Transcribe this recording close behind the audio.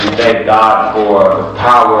thank God for the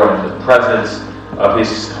power and the presence of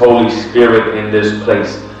His Holy Spirit in this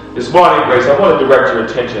place. This morning, Grace, I want to direct your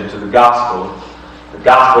attention to the Gospel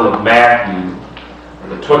of Matthew, in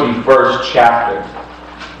the 21st chapter.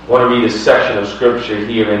 I want to read a section of Scripture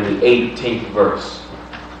here in the 18th verse.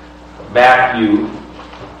 Matthew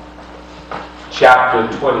chapter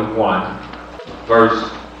 21,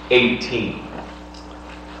 verse 18.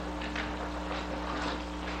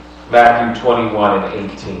 Matthew 21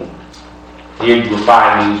 and 18. Here you will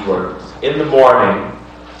find these words. In the morning,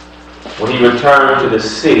 when he returned to the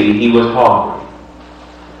city, he was hungry.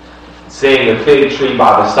 Seeing a fig tree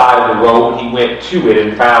by the side of the road, he went to it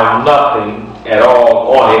and found nothing at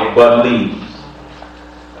all on it but leaves.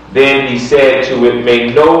 Then he said to it,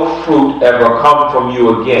 "May no fruit ever come from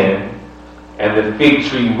you again." And the fig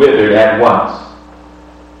tree withered at once.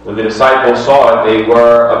 When the disciples saw it, they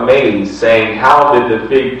were amazed, saying, "How did the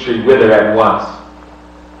fig tree wither at once?"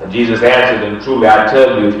 And Jesus answered them, "Truly I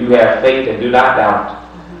tell you, if you have faith and do not doubt,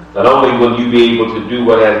 not only will you be able to do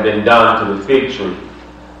what has been done to the fig tree,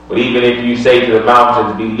 but even if you say to the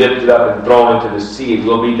mountains, be lifted up and thrown into the sea, it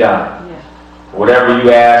will be done. Whatever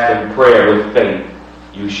you ask in prayer with faith,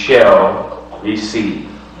 you shall receive."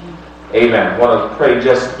 Amen. I want to pray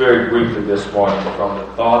just very briefly this morning from the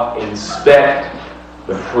thought, inspect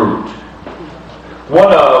the fruit.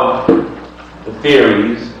 One of the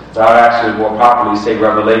theories, I would actually more properly say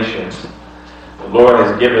revelations, the Lord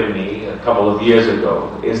has given me a couple of years ago,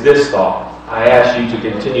 is this thought. I ask you to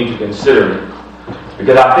continue to consider it,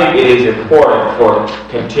 because I think it is important for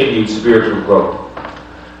continued spiritual growth.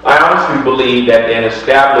 I honestly believe that in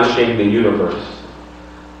establishing the universe,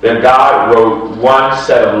 that God wrote one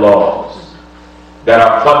set of laws that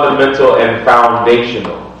are fundamental and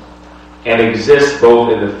foundational and exist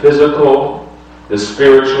both in the physical, the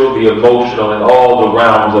spiritual, the emotional, and all the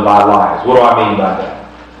realms of our lives. What do I mean by that?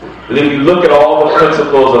 But if you look at all the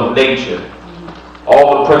principles of nature,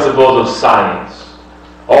 all the principles of science,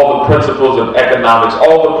 all the principles of economics,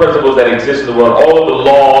 all the principles that exist in the world, all of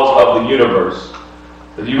the laws of the universe,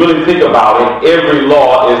 if you really think about it, every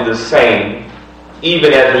law is the same,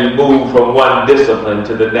 even as we move from one discipline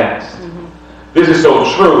to the next. This is so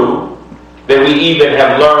true that we even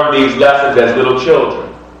have learned these lessons as little children.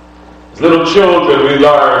 As little children, we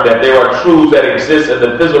learn that there are truths that exist in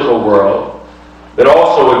the physical world that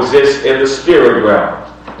also exist in the spirit realm.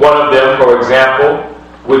 One of them, for example,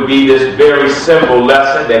 would be this very simple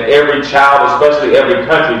lesson that every child, especially every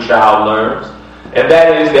country child, learns, and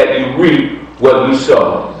that is that you reap what you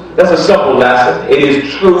sow. That's a simple lesson. It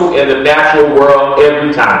is true in the natural world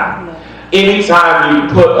every time. Anytime you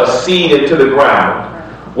put a seed into the ground,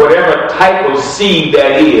 whatever type of seed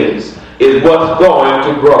that is what's going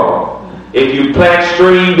to grow. If you plant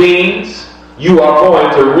string beans, you are going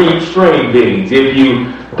to reap string beans. If you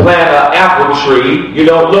plant an apple tree, you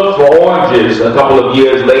don't look for oranges a couple of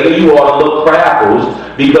years later. You ought to look for apples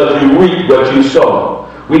because you reap what you sow.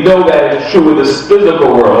 We know that is true in the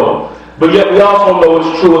physical world, but yet we also know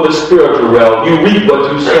it's true in the spiritual realm. You reap what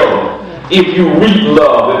you sow. If you reap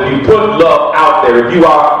love, if you put love out there, if you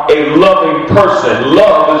are a loving person,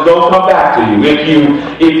 love is going to come back to you.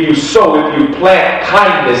 If you sow, if you plant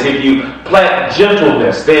kindness, if you plant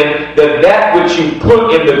gentleness, then that which you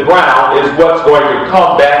put in the ground is what's going to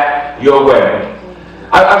come back your way.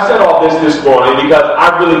 I've said all this morning because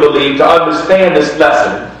I really believe to understand this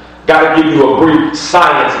lesson, got to give you a brief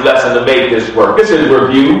science lesson to make this work. This is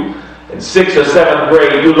review. In 6th or 7th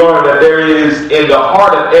grade, you learn that there is in the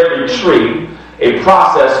heart of every tree a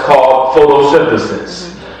process called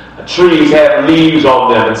photosynthesis. Trees have leaves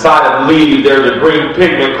on them. Inside of leaves, there's a green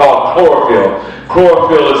pigment called chlorophyll.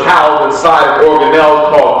 Chlorophyll is housed inside of organelles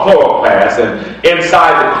called chloroplasts. And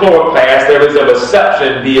inside the chloroplast, there is a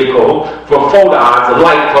reception vehicle for photons,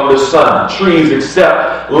 light from the sun. Trees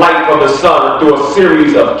accept light from the sun through a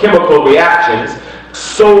series of chemical reactions.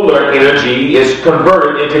 Solar energy is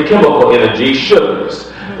converted into chemical energy, sugars.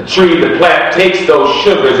 The plant takes those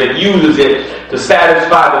sugars and uses it to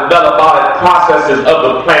satisfy the metabolic processes of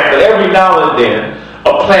the plant. But every now and then,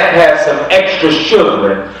 a plant has some extra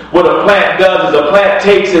sugar. And what a plant does is a plant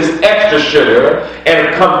takes this extra sugar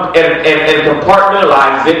and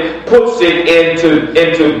compartmentalizes it, puts it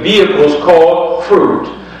into vehicles called fruit.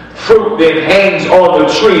 Fruit then hangs on the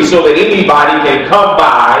tree so that anybody can come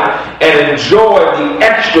by and enjoy the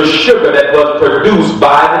extra sugar that was produced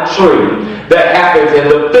by the tree. That happens in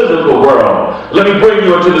the physical world. Let me bring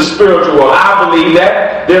you into the spiritual world. I believe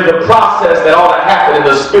that there's a process that ought to happen in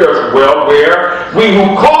the spiritual world where we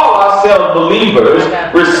who call ourselves believers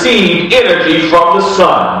receive energy from the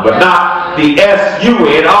sun, but not the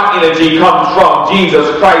S-U-N. Our energy comes from Jesus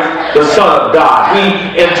Christ, the Son of God.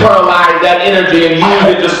 We internalize that energy and use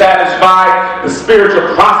it to satisfy the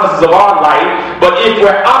spiritual processes of our life. But if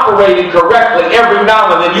we're operating correctly, every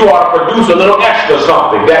now and then you ought to produce a little extra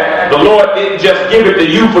something. That the Lord didn't just give it to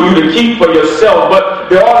you for you to keep for yourself, but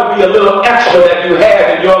there ought to be a little extra that you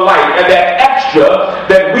have in your life. And that extra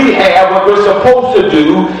that we have, what we're supposed to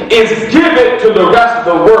do, is give it to the rest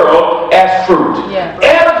of the world as fruit. Yeah.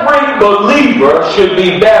 Every believer should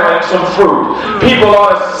be bearing some fruit. People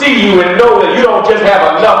ought to see you and know that you don't just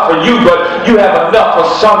have enough for you, but you have enough for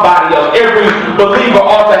somebody else. Every believer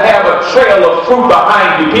ought to have a trail of fruit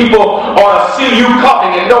behind you. People ought to see you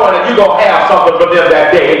coming and knowing that you're going to have something for them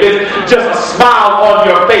that day. If it's just a smile on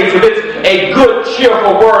your face, if it's a good,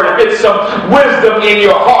 cheerful word, if it's some wisdom in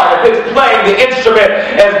your heart, if it's playing the instrument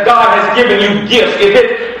as God has given you gifts, if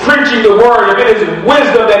it's preaching the word, if it is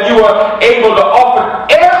wisdom that you are able to offer,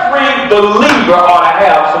 every believer ought to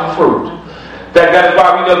have some fruit. That is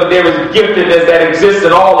why we know that there is giftedness that exists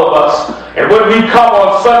in all of us. And when we come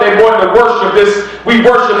on Sunday morning to worship this, we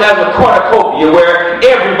worship as a cornucopia where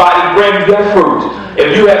everybody brings their fruit.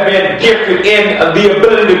 If you have been gifted in the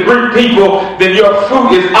ability to greet people, then your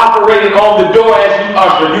fruit is operating on the door as you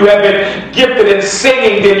usher. If you have been gifted in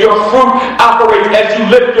singing, then your fruit operates as you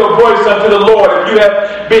lift your voice unto the Lord. If you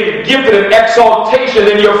have been gifted in exaltation,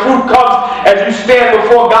 then your fruit comes as you stand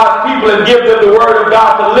before God's people and give them the word of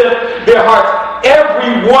God to lift their hearts.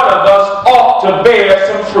 Every one of us ought to bear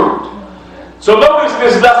some fruit. So notice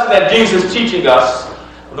this lesson that Jesus is teaching us.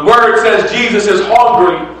 The word says Jesus is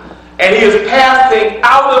hungry and he is passing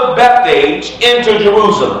out of Bethphage into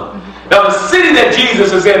Jerusalem. Now the city that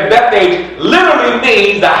Jesus is in, Bethphage, literally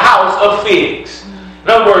means the house of figs. In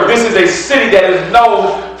other words, this is a city that is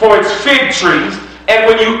known for its fig trees. And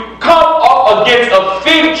when you come up against a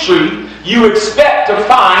fig tree, you expect to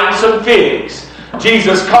find some figs.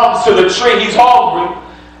 Jesus comes to the tree, he's hungry,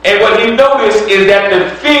 and what he noticed is that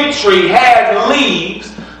the fig tree has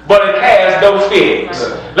leaves, but it has no figs.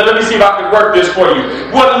 Now let me see if I can work this for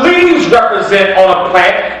you. What leaves represent on a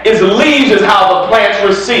plant is how the plants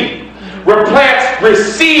receive. Where plants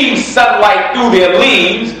receive sunlight through their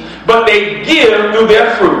leaves, but they give through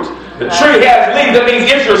their fruit. The tree has leaves, that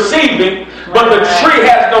means it's receiving, but the tree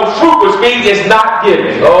has no fruit, which means it's not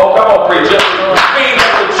giving. Oh, come on, preacher. Which means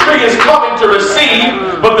that the tree is coming to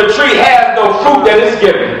receive, but the tree has no fruit that it's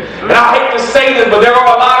giving. And I hate to say this, but there are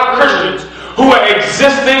a lot of Christians who are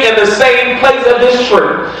existing in the same place as this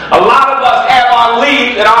tree. A lot of us have our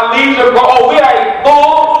leaves, and our leaves are, we are a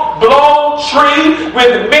full-blown tree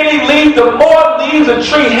with many leaves. The more leaves a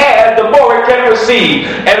tree has, the more it can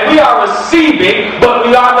receive. And we are receiving, but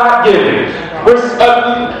we are not giving.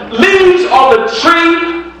 Leaves on the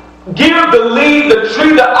tree give the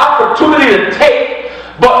tree the opportunity to take,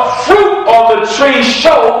 but fruit on the tree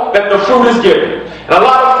show that the fruit is given. And a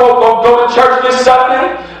lot of folk going to go to church this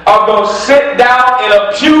Sunday, are going to sit down in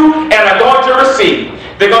a pew and are going to receive.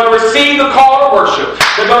 They're going to receive the call to worship.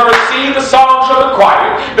 They're going to receive the songs from the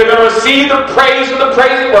choir. They're going to receive the praise from the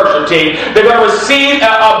praise and worship team. They're going to receive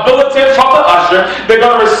a bulletin from the usher. They're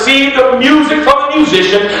going to receive the music from the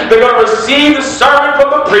musician. They're going to receive the sermon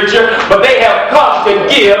from the preacher. But they have come to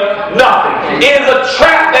give nothing. It is a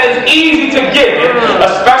trap that is easy to get in,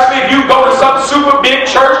 especially if you go to some super big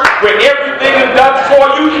church where everything is done for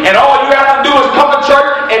you and all you have to do is come to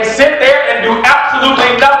church and sit there and do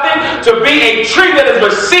absolutely nothing, to be a tree that is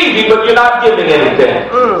receiving but you're not giving anything.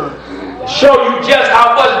 Show you just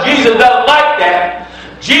how much Jesus doesn't like that.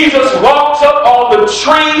 Jesus walks up on the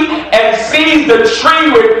tree and sees the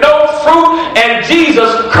tree with no fruit, and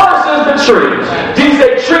Jesus curses the tree. Jesus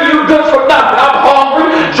said, "Tree, you good for nothing. I'm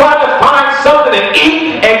hungry, trying to find something to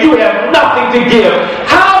eat, and you have nothing to give."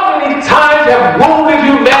 How many times have wounded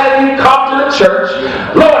humanity come to the church?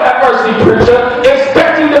 Lord have mercy, preacher,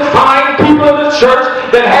 expecting to find people in the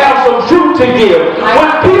church that have some fruit to give. When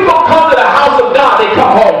people come to the house of God, they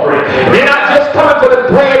come hungry. They're not just coming for the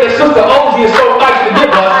bread that Sister Ozzie is so nice to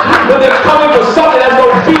give us, but they're coming for something that's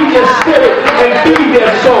going to feed their spirit and feed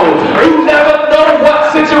their soul. You never know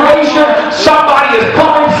what situation somebody is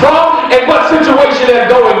coming from and what situation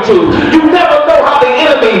they're going to. You never know how the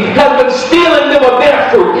enemy has been stealing them of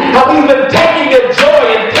their fruit, how he's been taking their joy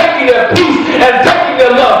and taking their peace and taking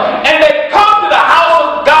their love. And they come to the house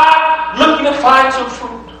of God looking to find some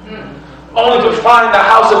fruit, only to find the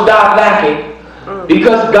house of God lacking,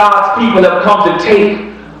 because God's people have come to take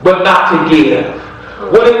but not to give.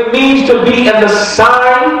 what it means to be, and the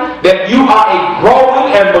sign that you are a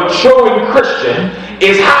growing and maturing Christian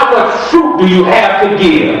is how much fruit do you have to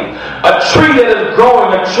give. A tree that is growing,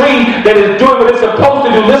 a tree that is doing what it's supposed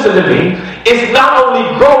to do, listen to me, it's not only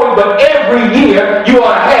growing, but every year you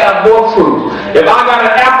ought to have more fruit. If I got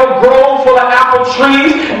an apple grove full of apple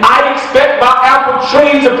trees, I expect my apple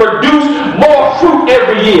trees to produce more fruit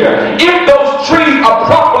every year. If those trees are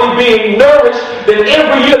properly being nourished, then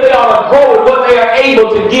every year they ought to grow in what they are able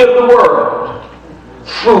to give the world.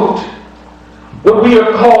 Fruit. What we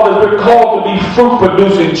are called is we're called to be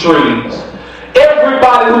fruit-producing trees.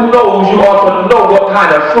 Everybody who knows you ought to know what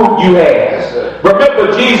kind of fruit you have.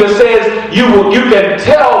 Remember, Jesus says you can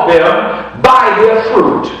tell them by their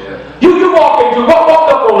fruit. You walk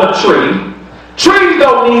up on a tree. Trees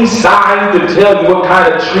don't need signs to tell you what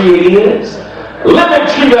kind of tree it is. Lemon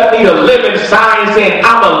tree doesn't need a lemon sign saying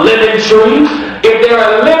I'm a lemon tree. If there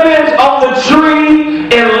are lemons on the tree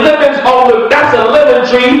and lemons on that's a lemon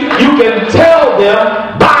tree, you can tell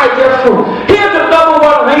them by their fruit. Here's another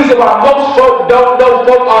one reason why most folk don't know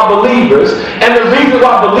folk are believers, and the reason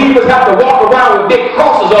why believers have to walk around with big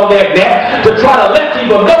crosses on their neck to try to let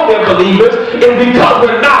people know they're believers is because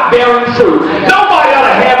we're not bearing fruit. Nobody ought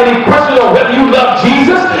to have any questions on whether you love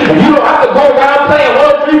Jesus, and you don't have to go around playing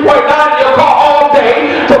 103.9 in your car all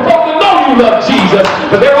day for folk to know you love Jesus.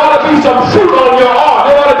 But there ought to be some fruit on your arm.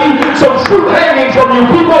 There ought to be some fruit hanging from you.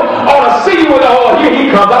 People ought to see you with here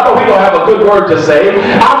he comes. I know he's going to have a good word to say.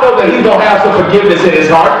 I know that he's going to have some forgiveness in his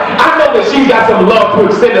heart. I know that she's got some love to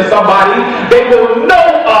extend to somebody. They will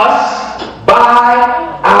know us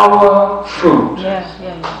by our fruit.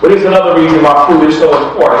 Yeah. But here's another reason why fruit is so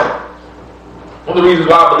important. One of the reasons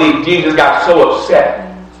why I believe Jesus got so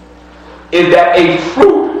upset is that a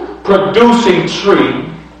fruit-producing tree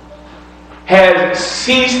has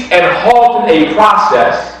ceased and halted a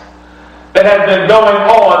process that has been going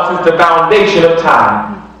on since the foundation of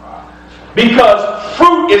time. Because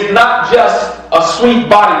fruit is not just a sweet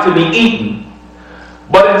body to be eaten,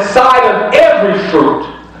 but inside of every fruit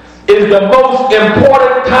is the most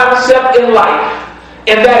important concept in life,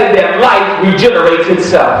 and that is that life regenerates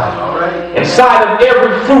itself. Inside of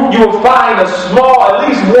every fruit you will find a small, at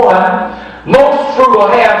least one. Most fruit will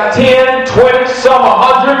have 10, 20, some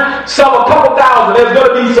 100, some a couple thousand. There's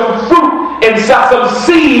going to be some fruit inside, some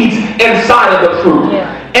seeds inside of the fruit.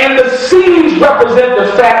 Yeah. And the seeds represent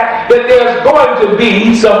the fact that there's going to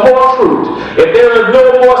be some more fruit. If there is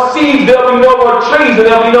no more seeds, there'll be no more trees, and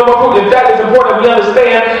there'll be no more fruit. In fact, it's important we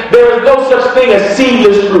understand there is no such thing as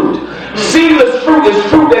seedless fruit. Seedless fruit is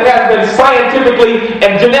fruit that has been scientifically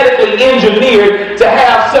and genetically engineered to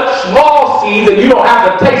have such small seeds that you don't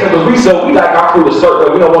have to taste it. Because we like our fruit is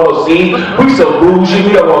certain. We don't want no seeds. We so bougie.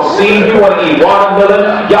 We don't want seeds. We want to eat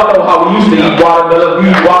watermelon. Y'all know how we used to eat watermelon.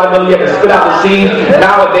 We eat watermelon. You have to spit out the seeds.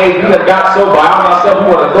 Nowadays, we have got so by myself,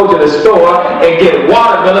 we want to go to the store and get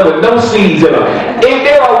watermelon with no seeds in them. If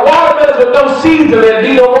there are watermelons with no seeds in them, there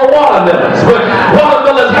be no more watermelons. But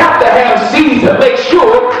watermelons have to have seeds to make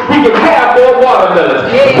sure we can have more watermelons.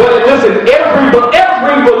 But listen, every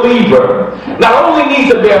believer not only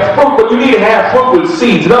needs to bear fruit, but you need to have fruit with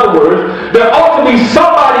seeds. In other words, there ought to be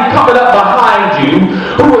somebody coming up behind you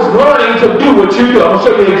who is learning to do what you do. I'm going to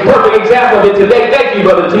show you a perfect example of it today. Thank you,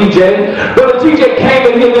 Brother TJ. Brother TJ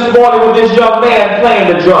came in here this morning with this young man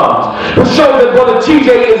playing the drums. To show that Brother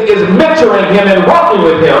TJ is mentoring him and working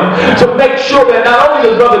with him to make sure that not only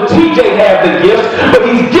does Brother TJ have the gifts, but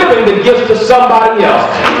he's giving the gifts to somebody else.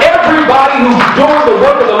 Everybody who's doing the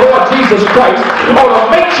work of the Lord Jesus Christ ought to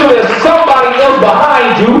make sure there's somebody else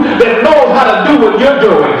behind you that knows how to do what you're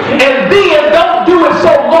doing. And then don't do it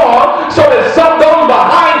so long so that some those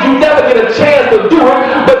behind you never get a chance to do it,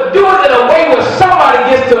 but do it in a way where somebody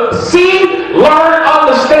gets to see, learn,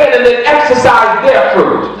 understand, and then exercise their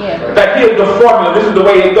fruit. Yeah. In fact, here's the formula. This is the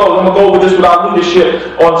way it goes. I'm going to go over this with our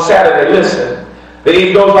leadership on Saturday. Listen.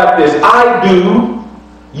 It goes like this. I do,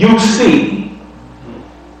 you see.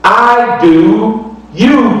 I do,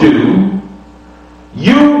 you do.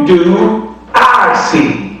 You do, I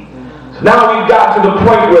see. Now we've got to the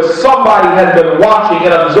point where somebody has been watching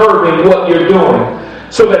and observing what you're doing,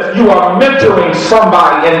 so that you are mentoring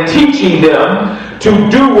somebody and teaching them to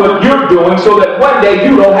do what you're doing so that one day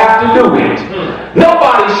you don't have to do it.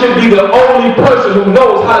 Nobody should be the only person who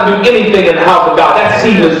knows how to do anything in the house of God. That's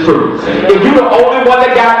seedless fruit. If you're the only one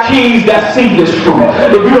that got keys, that's seedless fruit.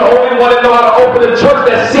 If you're the only one that know how to open a church,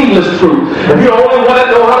 that's seedless fruit. If you're the only one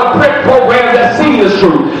that know how to print programs, that's seedless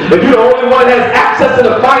fruit. If you're the only one that has access to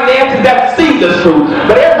the finances, that's seedless fruit.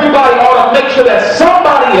 But everybody ought to make sure that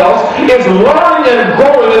somebody somebody else is learning and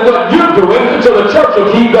growing in what you're doing, so the church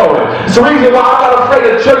will keep going. It's the reason why I'm not afraid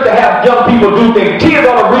of church to have young people do things. Kids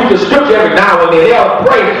ought to read the scripture every now and then. They ought to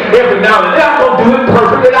pray every now and then. They're not going to do it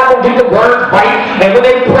perfect. They're not going to get the words right. And when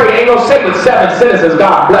they pray, they ain't going to say with 7 sentences,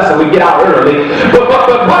 God bless them, we get out early. But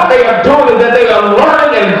what they are doing is that they are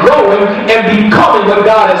learning and growing and becoming what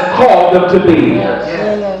God has called them to be.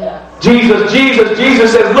 Jesus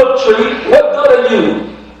says, look, tree, what good are you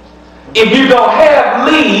if you don't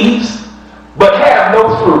have leaves but have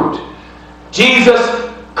no fruit? Jesus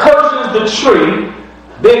curses the tree.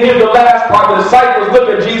 Then here's the last part. The disciples look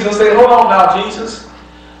at Jesus and say, hold on now, Jesus.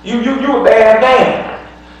 You're a bad man.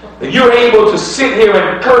 You're able to sit here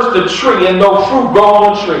and curse the tree and no fruit grow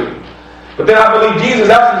on the tree. But then I believe Jesus is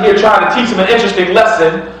actually here trying to teach them an interesting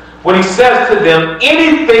lesson when he says to them,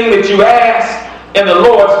 anything that you ask in the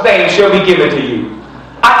Lord's name shall be given to you.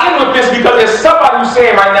 I end with this because there's somebody who's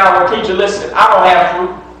saying right now, well, preacher, listen, I don't have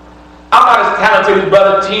fruit. I'm not as talented as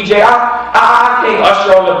Brother TJ. I can't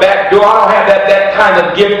usher on the back door. I don't have that kind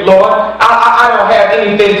of gift, Lord. I don't have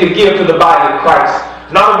anything to give to the body of Christ.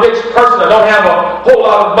 I'm not a rich person. I don't have a whole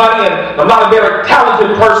lot of money, and I'm not a very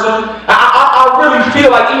talented person. I really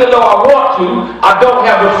feel like even though I want to, I don't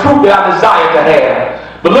have the fruit that I desire to have.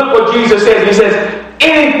 But look what Jesus says. He says,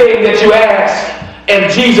 anything that you ask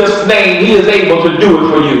in Jesus' name, he is able to do it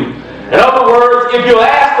for you. In other words, if you'll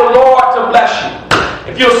ask the Lord to bless you,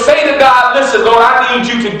 if you'll say to God, listen, Lord, I need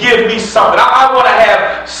you to give me something. I want to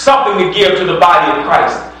have something to give to the body of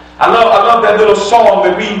Christ. I love that little song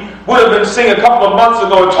that we would have been singing a couple of months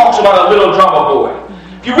ago. It talks about a little drummer boy.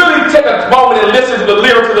 If you really take a moment and listen to the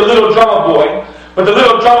lyrics of the little drummer boy, what the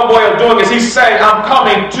little drummer boy is doing is he's saying, I'm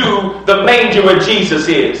coming to the manger where Jesus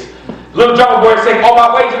is. Little drummer boy is saying, on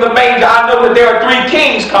my way to the manger, I know that there are 3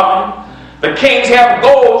 kings coming. The kings have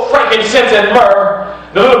gold, frankincense, and myrrh.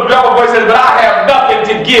 The little drummer boy says, but I have nothing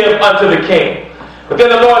to give unto the king. But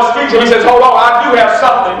then the Lord speaks to him. He says, hold on, I do have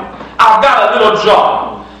something. I've got a little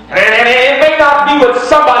drum. And it may not be what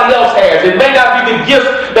somebody else has. It may not be the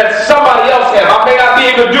gifts that somebody else has. I may not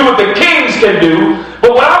be able to do what the kings can do.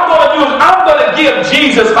 But what I'm going to do is I'm going to give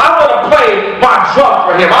Jesus, I'm going to play my drum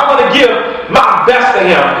for him. I'm going to give my best to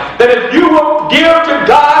him. That if you will give to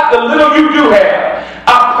God the little you do have,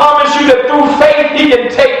 I promise you that through faith he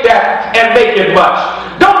can take that and make it much.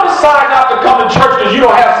 Don't decide not to come to church because you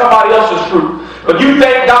don't have somebody else's fruit. But you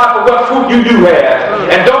thank God for what fruit you do have.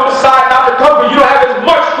 And don't decide not to come because you don't have as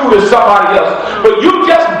much fruit as somebody else. But you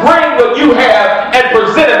just bring what you have and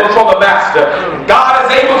present it before the Master. God is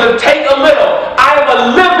able to take a little. I am a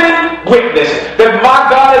living witness that my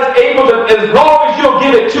God is able to, as long as you'll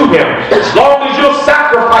give it to him, as long as you'll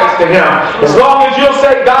sacrifice to him, as long as you'll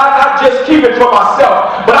say, God, not just keep it for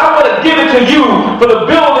myself, but I want to give it to you for the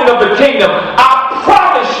building of the kingdom. I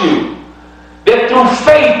promise you that through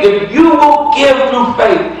faith, if you will give through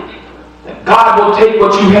faith, that God will take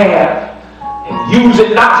what you have and use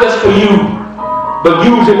it not just for you, but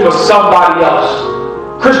use it for somebody else.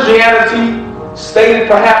 Christianity, stated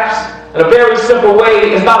perhaps in a very simple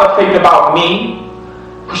way, is not a faith about me.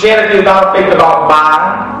 Christianity is not a faith about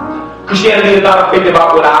mine. Christianity is not a faith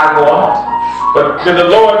about what I want. But when the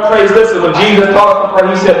Lord prays, listen, when Jesus taught us to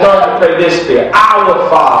pray, he said, learn to pray this prayer. Our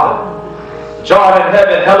Father, which art in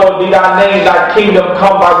heaven, hallowed be thy name, thy kingdom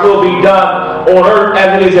come, thy will be done on earth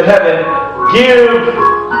as it is in heaven. Give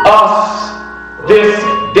us this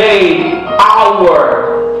day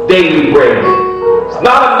our daily bread. It's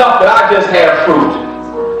not enough that I just have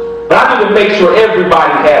fruit, but I need to make sure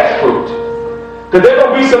everybody has fruit. Because there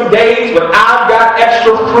will be some days when I've got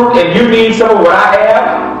extra fruit and you need some of what I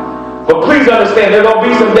have. But please understand, there will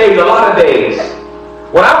be some days, a lot of days,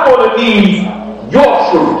 when I'm going to need your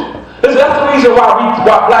fruit. Listen, that's the reason why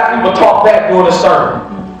black people talk back during the sermon.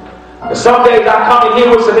 And some days I come in here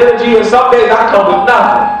with some energy, and some days I come with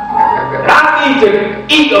nothing. And I need to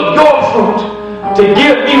eat of your fruit to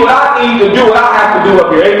give me what I need to do what I have to do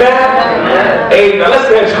up here. Amen? Amen. Let's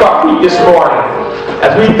go ahead and start fruit this morning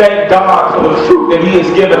as we thank God for the fruit that he has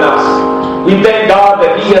given us. We thank God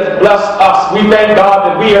that he has blessed us. We thank God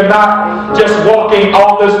that we are not just walking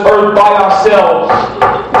on this earth by ourselves,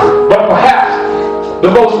 but perhaps the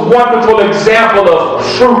most wonderful example of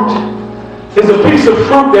fruit is a piece of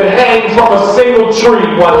fruit that hangs from a single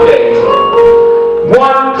tree one day.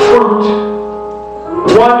 One fruit,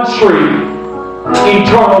 one tree,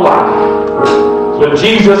 eternal life. When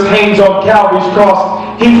Jesus hangs on Calvary's cross,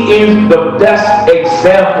 he is the best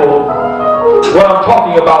example of what I'm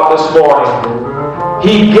talking about this morning.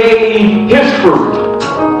 He gave his fruit,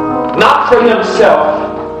 not for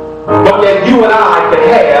himself, but that you and I could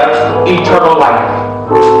have eternal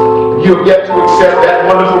life. You you have yet to accept that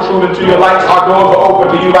wonderful truth into your life, our doors are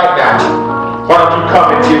open to you right now. Why don't you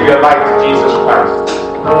come and give your life to Jesus Christ?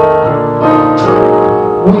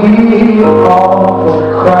 We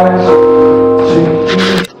offer Christ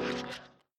to you.